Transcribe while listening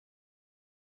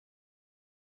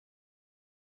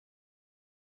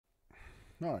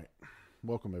All right.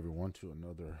 Welcome, everyone, to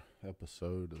another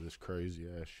episode of this crazy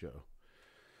ass show.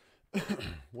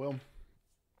 Well,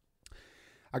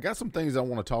 I got some things I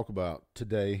want to talk about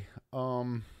today.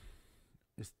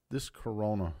 It's this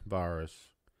coronavirus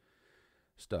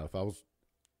stuff. I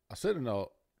said in a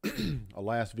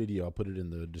last video, I put it in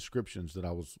the descriptions that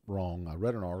I was wrong. I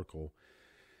read an article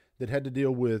that had to deal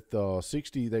with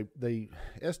 60. They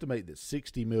estimate that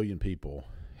 60 million people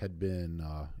had been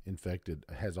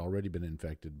has already been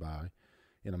infected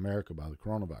in America by the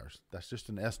coronavirus. That's just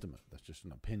an estimate. That's just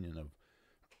an opinion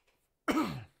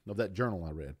of that journal I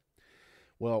read.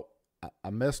 Well, I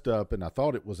messed up, and I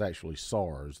thought it was actually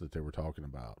SARS that they were talking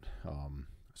about,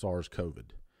 SARS-CoV.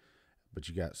 But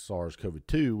you got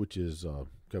SARS-CoV-2, which is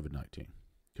COVID-19.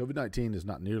 COVID-19 is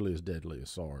not nearly as deadly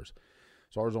as SARS.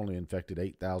 SARS only infected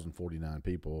 8,049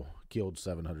 people, killed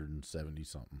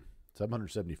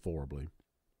 774, I believe.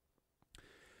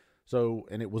 So,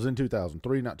 and it was in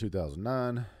 2003, not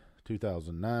 2009.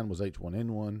 2009 was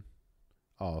H1N1,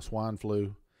 swine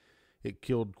flu. It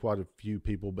killed quite a few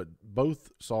people, but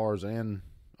both SARS and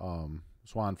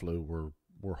swine flu were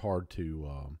hard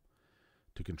to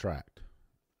contract,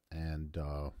 and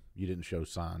you didn't show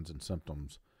signs and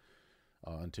symptoms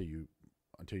until you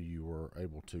were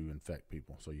able to infect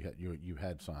people. So you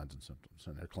had signs and symptoms,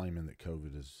 and they're claiming that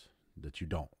COVID is that you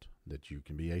don't, that you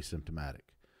can be asymptomatic.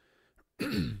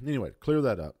 Anyway, clear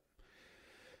that up.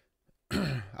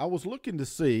 I was looking to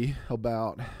see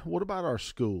what about our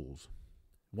schools?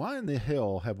 Why in the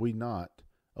hell have we not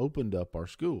opened up our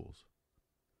schools?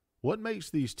 What makes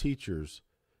these teachers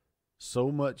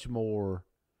so much more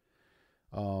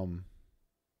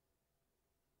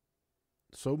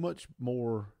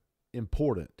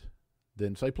important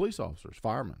than, say, police officers,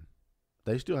 firemen?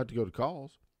 They still have to go to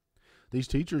calls. These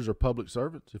teachers are public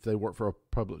servants if they work for a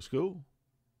public school.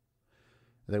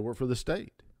 They work for the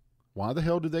state. Why the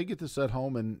hell do they get to sit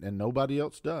home and nobody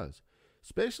else does?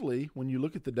 Especially when you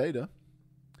look at the data.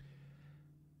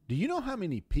 Do you know how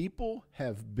many people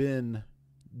have died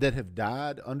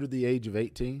under the age of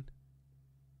 18?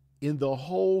 In the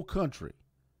whole country.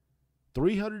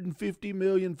 350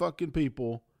 million fucking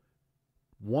people.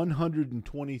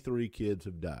 123 kids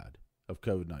have died of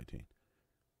COVID-19.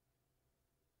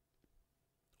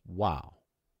 Wow.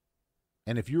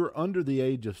 And if you're under the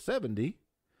age of 70,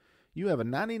 you have a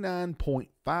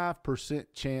 99.5%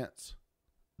 chance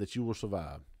that you will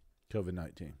survive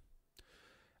COVID-19.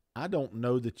 I don't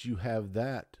know that you have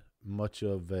that much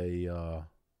of a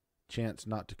chance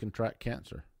not to contract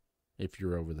cancer if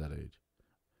you're over that age.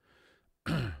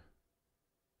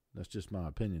 That's just my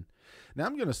opinion. Now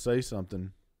I'm going to say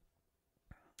something,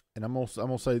 and I'm going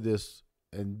to say this,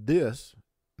 and this,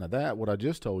 now that, what I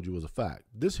just told you was a fact.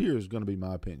 This here is going to be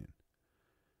my opinion.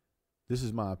 This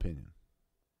is my opinion.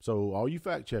 So all you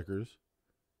fact checkers,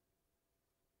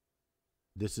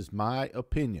 this is my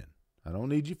opinion. I don't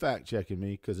need you fact checking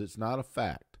me because it's not a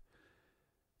fact.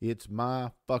 It's my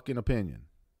fucking opinion.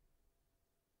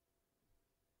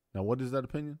 Now, what is that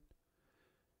opinion?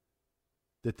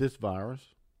 That this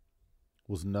virus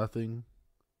was nothing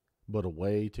but a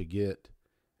way to get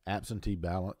absentee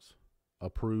ballots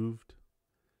approved.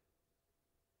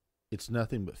 It's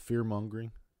nothing but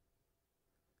fear-mongering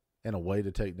and a way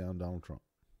to take down Donald Trump.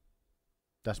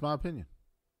 That's my opinion.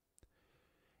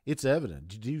 It's evident.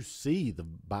 Did you see the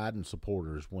Biden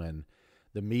supporters when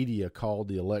the media called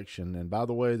the election? And by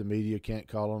the way, the media can't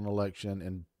call an election,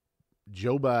 and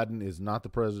Joe Biden is not the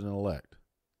president-elect.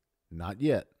 Not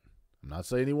yet. I'm not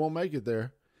saying he won't make it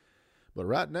there. But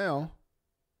right now,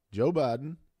 Joe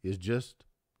Biden is just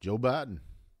Joe Biden.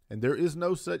 And there is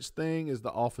no such thing as the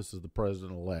office of the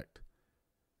president-elect.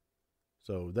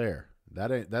 So there.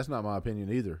 That's not my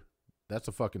opinion either. That's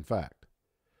a fucking fact.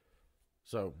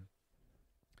 So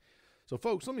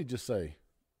folks, let me just say,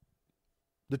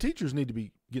 the teachers need to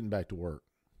be getting back to work.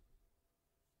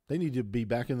 They need to be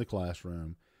back in the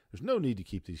classroom. There's no need to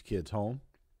keep these kids home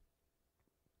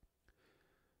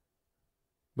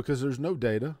because there's no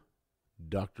data,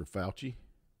 Dr. Fauci,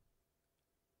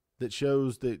 that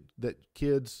shows that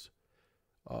kids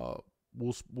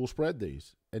will spread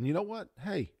these. And you know what?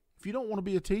 Hey, if you don't want to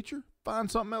be a teacher,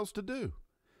 find something else to do.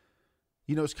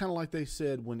 You know, it's kind of like they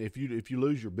said when if you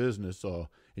lose your business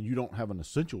and you don't have an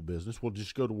essential business, well,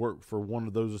 just go to work for one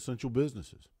of those essential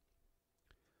businesses.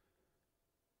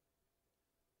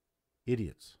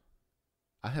 Idiots.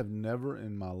 I have never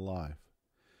in my life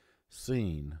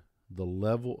seen the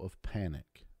level of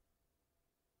panic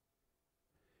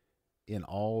in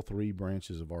all three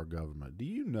branches of our government. Do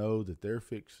you know that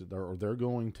they're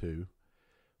going to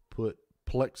put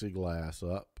plexiglass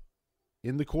up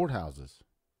in the courthouses?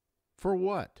 For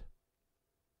what?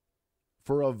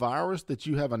 for a virus that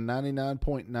you have a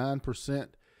 99.9%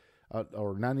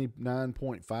 or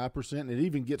 99.5%. It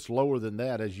even gets lower than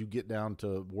that as you get down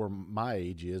to where my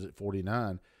age is at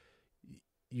 49.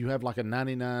 You have like a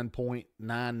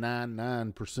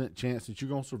 99.999% chance that you're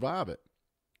going to survive it.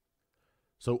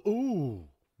 So, ooh,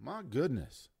 my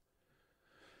goodness.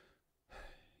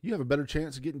 You have a better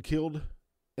chance of getting killed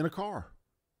in a car.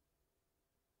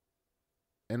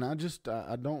 And I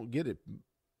don't get it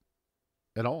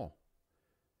at all.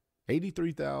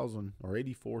 83,000 or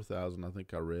 84,000, I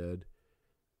think I read,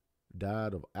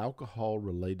 died of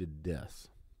alcohol-related deaths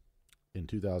in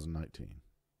 2019.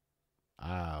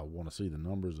 I want to see the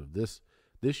numbers of this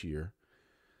year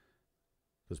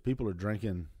because people are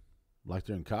drinking like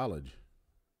they're in college.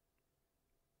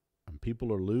 And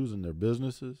people are losing their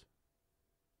businesses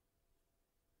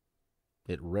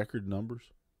at record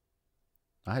numbers.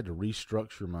 I had to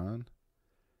restructure mine,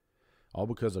 all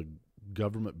because a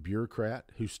government bureaucrat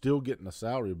who's still getting a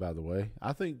salary, by the way.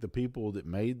 I think the people that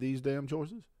made these damn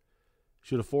choices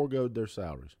should have foregoed their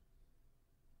salaries.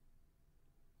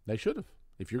 They should have.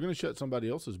 If you're going to shut somebody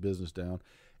else's business down,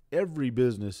 every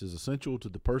business is essential to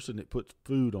the person that puts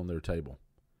food on their table.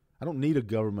 I don't need a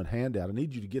government handout. I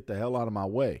need you to get the hell out of my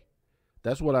way.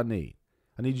 That's what I need.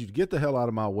 I need you to get the hell out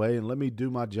of my way and let me do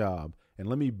my job and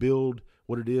let me build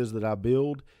what it is that I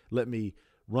build. Let me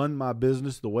run my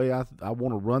business the way I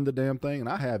want to run the damn thing, and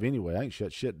I have anyway. I ain't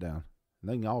shut shit down. And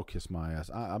they can all kiss my ass.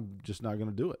 I'm just not going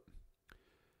to do it.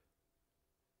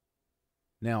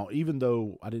 Now, even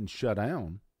though I didn't shut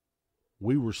down,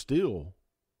 we still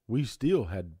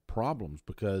had problems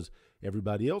because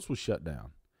everybody else was shut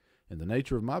down. And the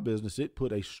nature of my business, it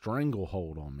put a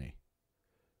stranglehold on me.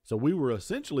 So we were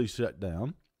essentially shut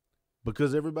down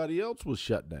because everybody else was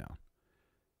shut down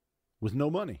with no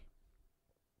money.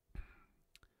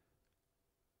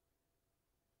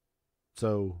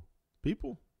 So,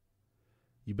 people,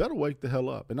 you better wake the hell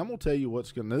up. And I'm going to tell you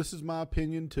what's going to, this is my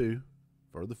opinion too,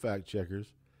 for the fact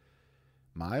checkers.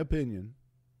 My opinion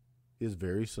is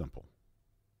very simple.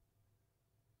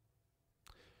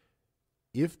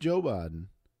 If Joe Biden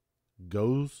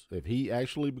if he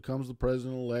actually becomes the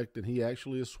president-elect and he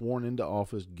actually is sworn into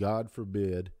office, God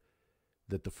forbid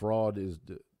that the fraud is,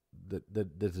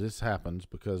 that this happens,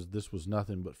 because this was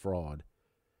nothing but fraud.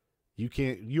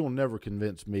 You'll never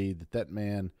convince me that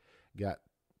man got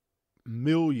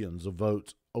millions of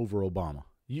votes over Obama.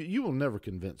 You will never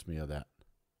convince me of that.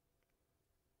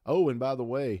 Oh, and by the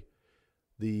way,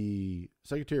 the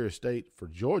Secretary of State for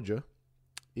Georgia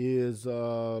is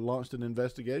launched an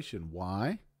investigation.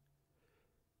 Why?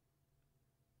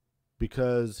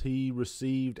 Because he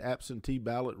received absentee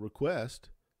ballot request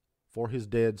for his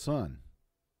dead son.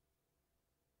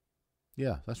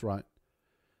 Yeah, that's right.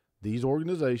 These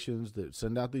organizations that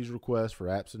send out these requests for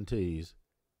absentees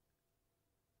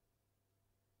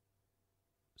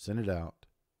sent it out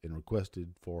and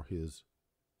requested for his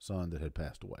son that had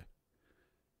passed away.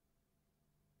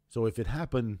 So if it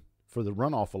happened for the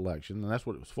runoff election, and that's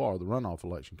what it was for, the runoff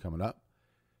election coming up,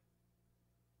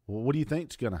 well, what do you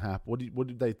think is going to happen? What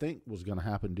did they think was going to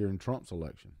happen during Trump's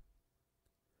election?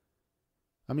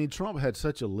 I mean, Trump had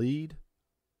such a lead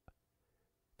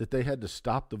that they had to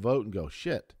stop the vote and go,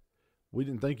 shit, we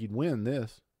didn't think he'd win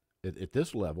this at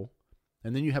this level.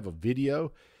 And then you have a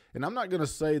video. And I'm not going to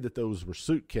say that those were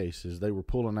suitcases they were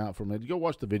pulling out from it. Go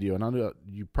watch the video. And I know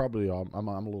you probably are. I'm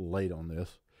a little late on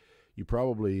this. You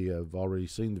probably have already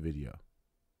seen the video.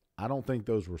 I don't think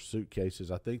those were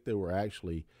suitcases. I think they were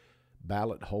actually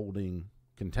ballot holding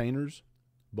containers.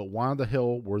 But why the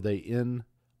hell were they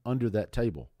under that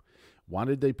table? Why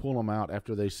did they pull them out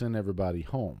after they sent everybody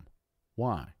home?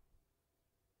 Why?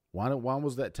 Why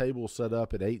was that table set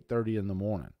up at 8:30 in the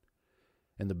morning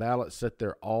and the ballot sat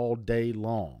there all day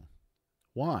long?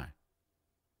 Why?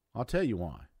 I'll tell you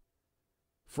why.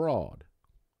 Fraud.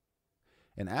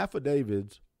 And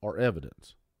affidavits are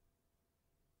evidence.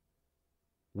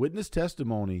 Witness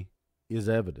testimony is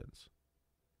evidence.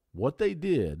 What they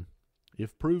did,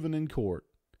 if proven in court,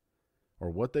 or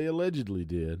what they allegedly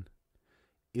did,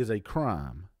 is a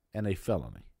crime and a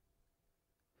felony.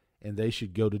 And they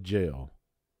should go to jail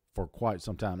for quite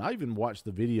some time. I even watched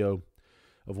the video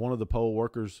of one of the poll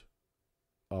workers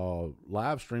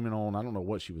live streaming on, I don't know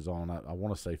what she was on. I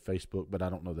want to say Facebook, but I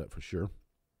don't know that for sure.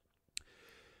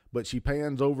 But she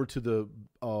pans over to the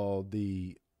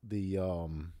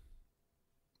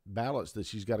ballots that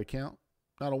she's got to count.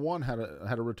 Not a one had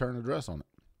a return address on it.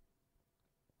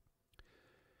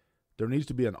 There needs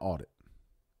to be an audit.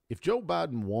 If Joe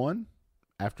Biden won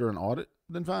after an audit,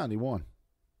 then fine, he won.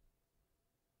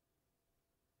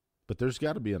 But there's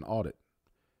got to be an audit.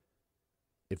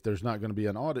 If there's not going to be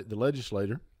an audit, the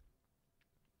legislator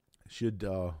should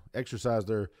exercise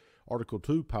their Article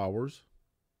 2 powers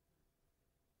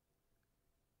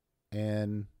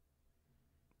and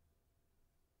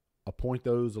appoint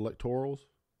those electorals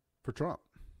for Trump.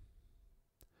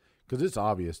 Because it's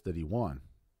obvious that he won,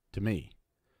 to me.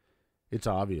 It's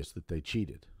obvious that they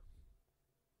cheated.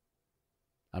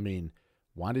 I mean,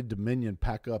 why did Dominion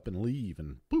pack up and leave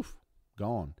and poof,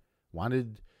 gone? Why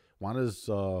do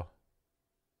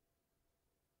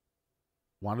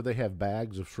they have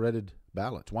bags of shredded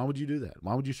ballots? Why would you do that?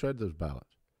 Why would you shred those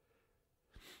ballots?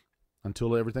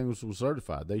 Until everything was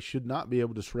certified. They should not be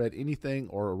able to shred anything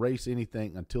or erase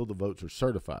anything until the votes are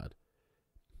certified.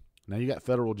 Now you got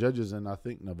federal judges, and I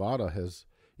think Nevada has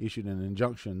issued an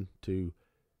injunction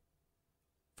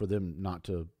for them not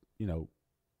to,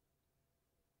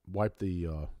 wipe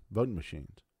the voting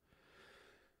machines.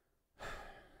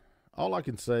 All I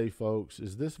can say, folks,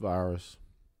 is this virus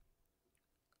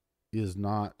is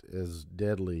not as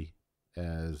deadly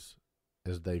as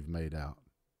they've made out.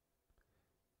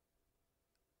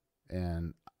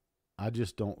 And I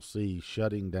just don't see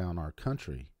shutting down our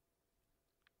country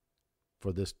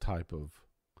for this type of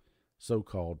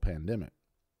so-called pandemic.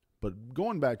 But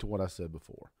going back to what I said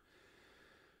before,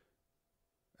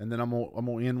 and then I'm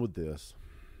gonna end with this,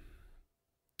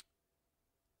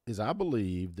 is I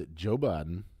believe that Joe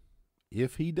Biden,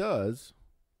 if he does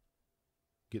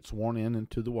get sworn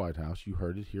into the White House, you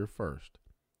heard it here first,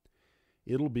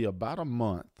 it'll be about a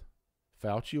month.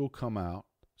 Fauci will come out,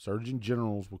 Surgeon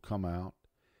Generals will come out,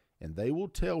 and they will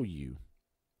tell you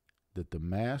that the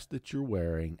mask that you're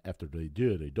wearing, after they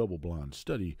did a double-blind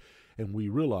study, and we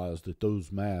realized that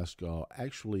those masks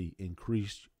actually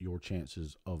increase your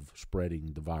chances of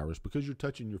spreading the virus because you're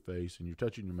touching your face and you're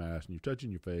touching your mask and you're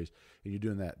touching your face and you're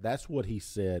doing that. That's what he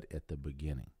said at the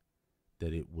beginning,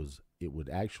 that it would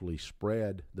actually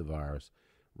spread the virus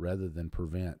rather than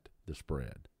prevent the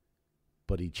spread.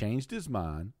 But he changed his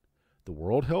mind. The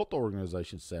World Health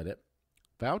Organization said it.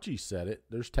 Fauci said it.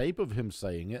 There's tape of him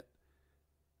saying it.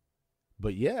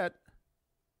 But yet,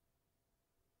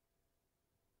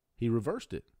 he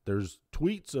reversed it. There's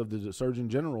tweets of the Surgeon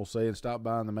General saying, stop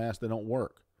buying the masks, they don't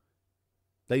work.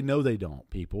 They know they don't,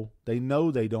 people. They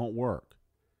know they don't work.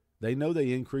 They know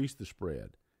they increase the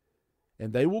spread.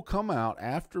 And they will come out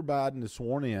after Biden is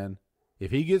sworn in. If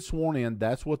he gets sworn in,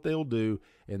 that's what they'll do,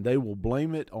 and they will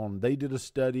blame it on they did a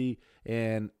study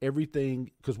and everything,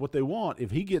 because what they want,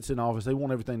 if he gets in office, they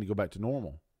want everything to go back to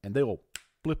normal, and they will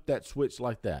flip that switch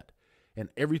like that, and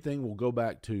everything will go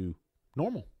back to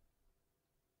normal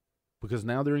because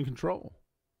now they're in control.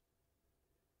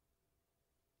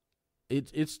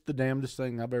 It's the damnedest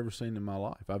thing I've ever seen in my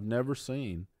life. I've never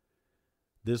seen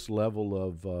this level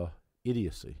of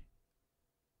idiocy.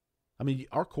 I mean,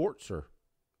 our courts are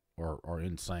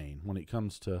insane when it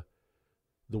comes to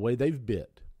the way they've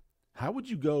bit. How would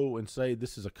you go and say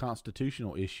this is a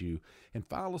constitutional issue and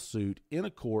file a suit in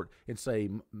a court and say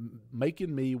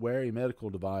making me wear a medical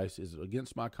device is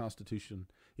against my Constitution,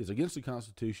 is against the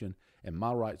Constitution and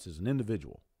my rights as an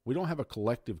individual? We don't have a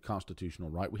collective constitutional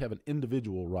right. We have an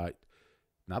individual right,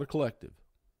 not a collective.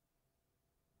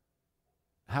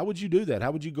 How would you do that?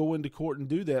 How would you go into court and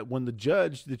do that when the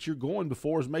judge that you're going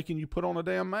before is making you put on a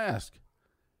damn mask?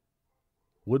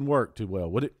 Wouldn't work too well,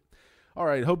 would it? All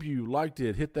right, hope you liked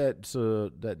it. Hit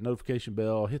that notification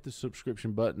bell, hit the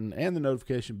subscription button and the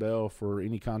notification bell for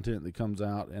any content that comes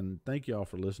out. And thank y'all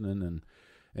for listening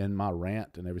and my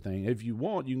rant and everything. If you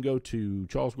want, you can go to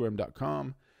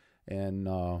charlesgraham.com and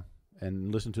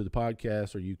listen to the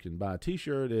podcast, or you can buy a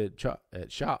T-shirt at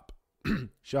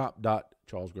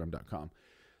shop.charlesgraham.com.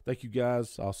 Thank you,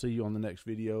 guys. I'll see you on the next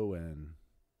video, and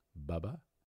bye-bye.